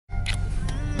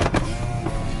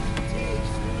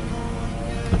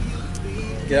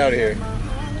Get out of here.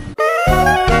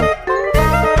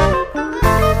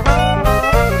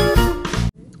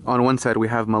 On one side we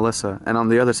have Melissa, and on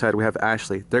the other side we have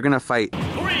Ashley. They're gonna fight. 3,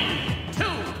 2,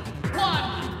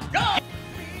 1, go!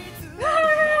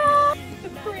 The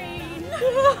brain.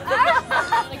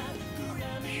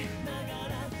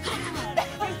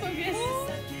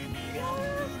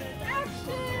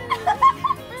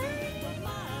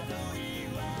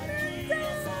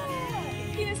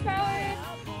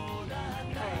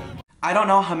 I don't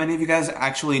know how many of you guys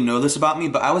actually know this about me,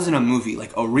 but I was in a movie,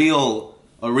 like a real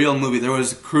movie. There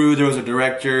was a crew, there was a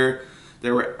director,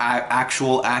 there were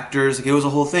actual actors, like it was a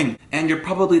whole thing. And you're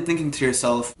probably thinking to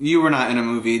yourself, you were not in a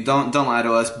movie, don't lie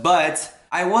to us, but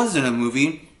I was in a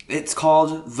movie. It's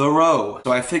called The Row.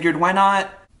 So I figured why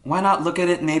not look at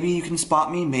it, maybe you can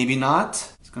spot me, maybe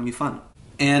not. It's gonna be fun.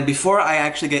 And before I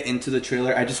actually get into the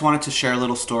trailer, I just wanted to share a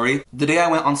little story. The day I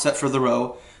went on set for The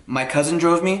Row, my cousin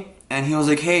drove me and he was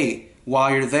like, hey,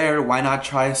 while you're there, why not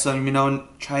try some, you know,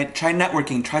 try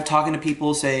networking, try talking to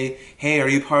people, say, hey, are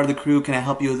you part of the crew? Can I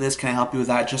help you with this? Can I help you with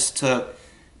that? Just to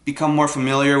become more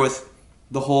familiar with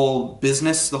the whole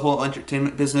business, the whole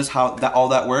entertainment business, how all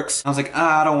that works. I was like,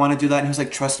 I don't want to do that. And he was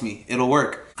like, trust me, it'll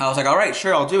work. I was like, all right,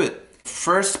 sure, I'll do it.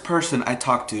 First person I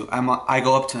talk to, I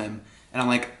go up to him and I'm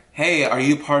like, hey, are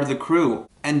you part of the crew?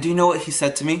 And do you know what he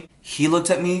said to me? He looked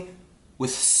at me with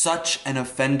such an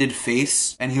offended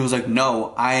face, and he was like,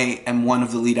 no, I am one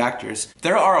of the lead actors.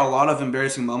 There are a lot of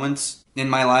embarrassing moments in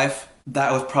my life.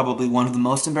 That was probably one of the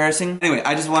most embarrassing. Anyway,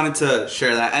 I just wanted to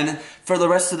share that. And for the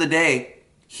rest of the day,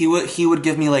 he would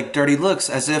give me like dirty looks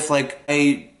as if like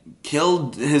I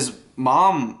killed his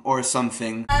mom or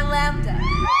something. I'm Lambda.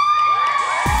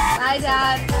 Hi,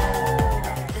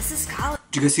 Dad. This is college.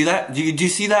 Do you guys see that? Do you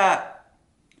see that?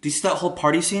 Do you see that whole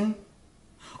party scene?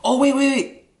 Oh,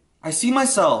 wait. I see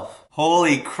myself.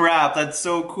 Holy crap, that's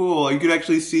so cool. You could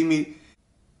actually see me.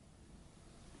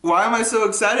 Why am I so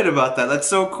excited about that? That's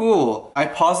so cool. I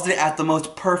paused it at the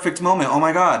most perfect moment. Oh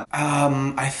my god.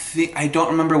 I don't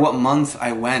remember what month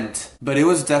I went, but it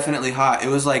was definitely hot. It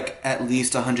was like at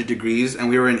least 100 degrees and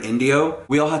we were in Indio.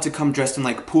 We all had to come dressed in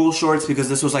like pool shorts because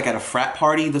this was like at a frat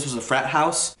party. This was a frat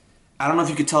house. I don't know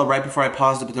if you could tell right before I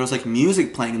paused it, but there was like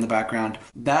music playing in the background.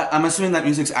 I'm assuming that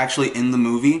music's actually in the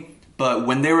movie. But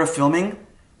when they were filming,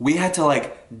 we had to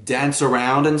like dance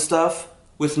around and stuff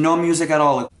with no music at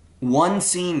all. One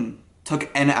scene took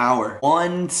an hour.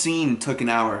 One scene took an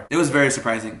hour. It was very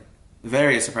surprising.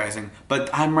 Very surprising.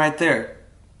 But I'm right there.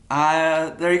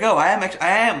 There you go. I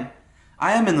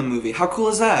am in the movie. How cool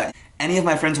is that? Any of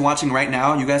my friends watching right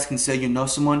now, you guys can say you know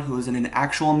someone who is in an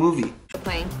actual movie.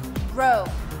 Playing Row.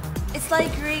 It's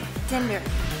like Greek Tinder.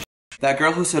 That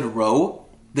girl who said Row,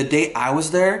 the day I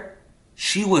was there,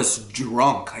 she was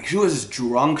drunk. Like, she was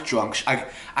drunk. I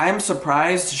am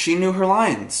surprised she knew her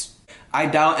lines. I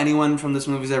doubt anyone from this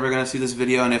movie is ever gonna see this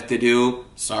video, and if they do,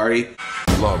 sorry.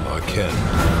 Lala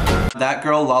Kent. That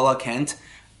girl, Lala Kent,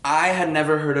 I had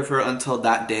never heard of her until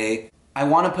that day. I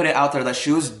want to put it out there that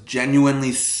she was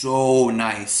genuinely so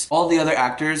nice. All the other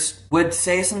actors would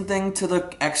say something to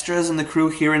the extras and the crew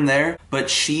here and there, but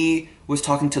she was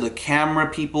talking to the camera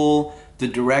people, the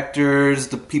directors,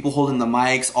 the people holding the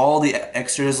mics, all the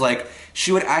extras. Like,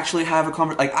 she would actually have a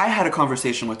like, I had a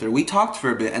conversation with her. We talked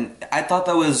for a bit, and I thought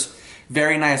that was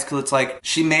very nice, because it's like,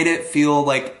 she made it feel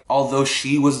like, although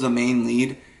she was the main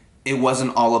lead, it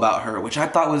wasn't all about her, which I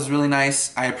thought was really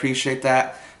nice. I appreciate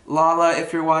that. Lala,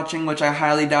 if you're watching, which I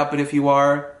highly doubt, but if you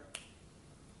are,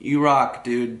 you rock,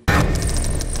 dude.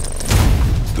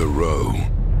 The Row.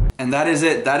 And that is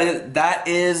it. That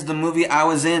is the movie I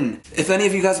was in. If any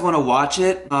of you guys want to watch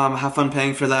it, have fun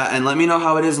paying for that, and let me know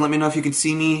how it is, and let me know if you can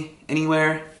see me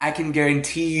anywhere. I can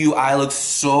guarantee you I look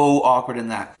so awkward in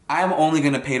that. I'm only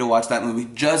gonna pay to watch that movie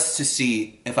just to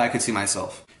see if I could see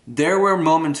myself. There were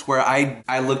moments where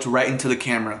I looked right into the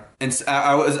camera, and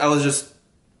I was just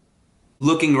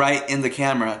looking right in the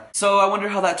camera. So I wonder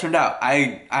how that turned out.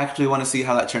 I actually want to see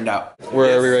how that turned out.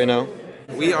 Where are we right now?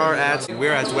 We're at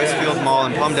Westfield Mall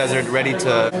in Palm Desert, ready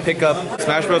to pick up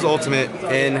Smash Bros. Ultimate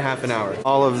in half an hour.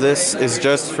 All of this is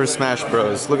just for Smash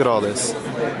Bros. Look at all this.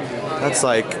 That's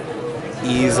like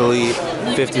easily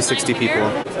 50, 60 people.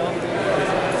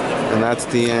 And that's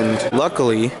the end.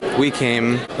 Luckily, we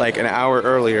came like an hour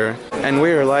earlier, and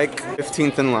we were like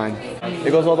 15th in line.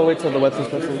 It goes all the way to the Western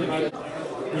Special.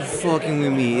 You're fucking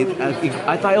with me.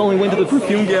 I thought I only went to the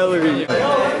perfume gallery.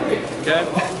 Okay?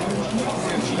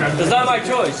 It's not my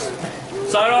choice,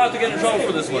 so I don't have to get in trouble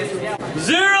for this one.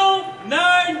 0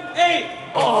 9,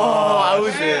 8. Oh, I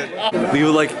was it. Leave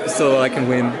a like so I can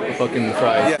win a fucking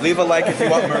prize. Yeah, leave a like if you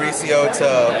want Mauricio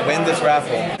to win this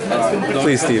raffle.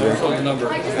 Please, Steven.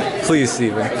 Please,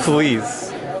 Steven. Please.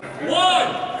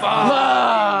 1.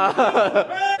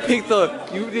 Pick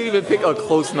you didn't even pick a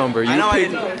close number. You I know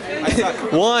picked I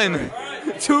suck. 1,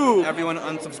 2. Everyone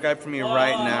unsubscribe from me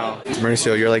right now.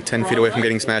 Mauricio, you're like 10 feet away from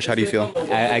getting smashed. How do you feel?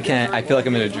 I can't. I feel like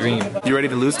I'm in a dream. You ready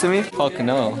to lose to me? Fuck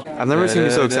no. I've never seen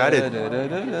you so excited.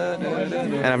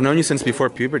 And I've known you since before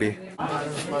puberty.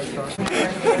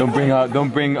 Don't bring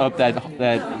up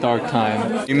that dark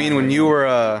time. You mean when you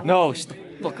were No, shut the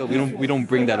fuck up. We don't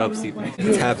bring that up, Steven.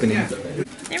 It's happening.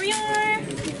 There we are.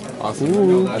 Awesome.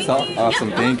 Ooh, that's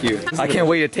awesome. Thank you. I can't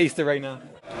wait to taste it right now.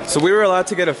 So we were allowed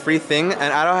to get a free thing,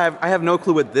 and I have no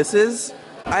clue what this is.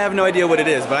 I have no idea what it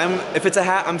is, but if it's a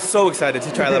hat, I'm so excited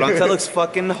to try that on because that looks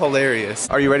fucking hilarious.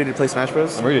 Are you ready to play Smash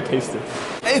Bros? I'm ready to taste it.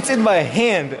 It's in my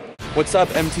hand. What's up,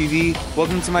 MTV?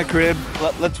 Welcome to my crib.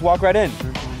 Let's walk right in.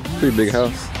 Pretty big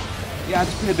house. Yeah,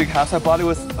 it's a pretty big house. I bought it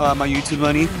with my YouTube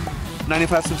money.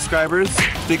 95 subscribers,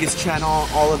 biggest channel on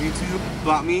all of YouTube.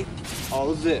 Bought me all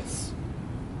of this.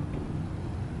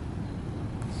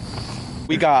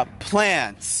 We got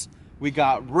plants, we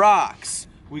got rocks,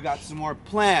 we got some more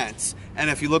plants, and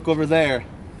if you look over there,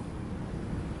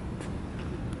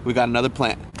 we got another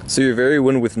plant. So you're very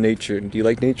one with nature. Do you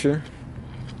like nature?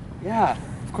 Yeah,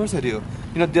 of course I do.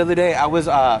 You know, the other day I was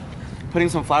putting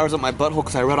some flowers up my butthole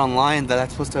because I read online that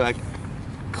that's supposed to like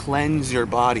cleanse your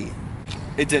body.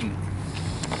 It didn't.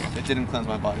 It didn't cleanse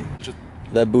my body.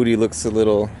 That booty looks a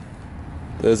little...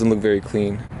 doesn't look very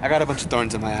clean. I got a bunch of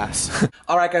thorns in my ass.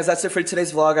 Alright guys, that's it for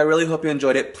today's vlog. I really hope you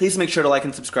enjoyed it. Please make sure to like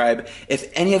and subscribe. If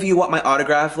any of you want my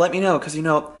autograph, let me know, because you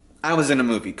know, I was in a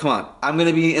movie. Come on. I'm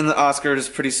gonna be in the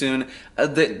Oscars pretty soon.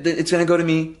 It's gonna go to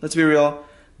me. Let's be real.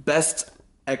 Best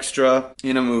extra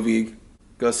in a movie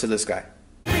goes to this guy.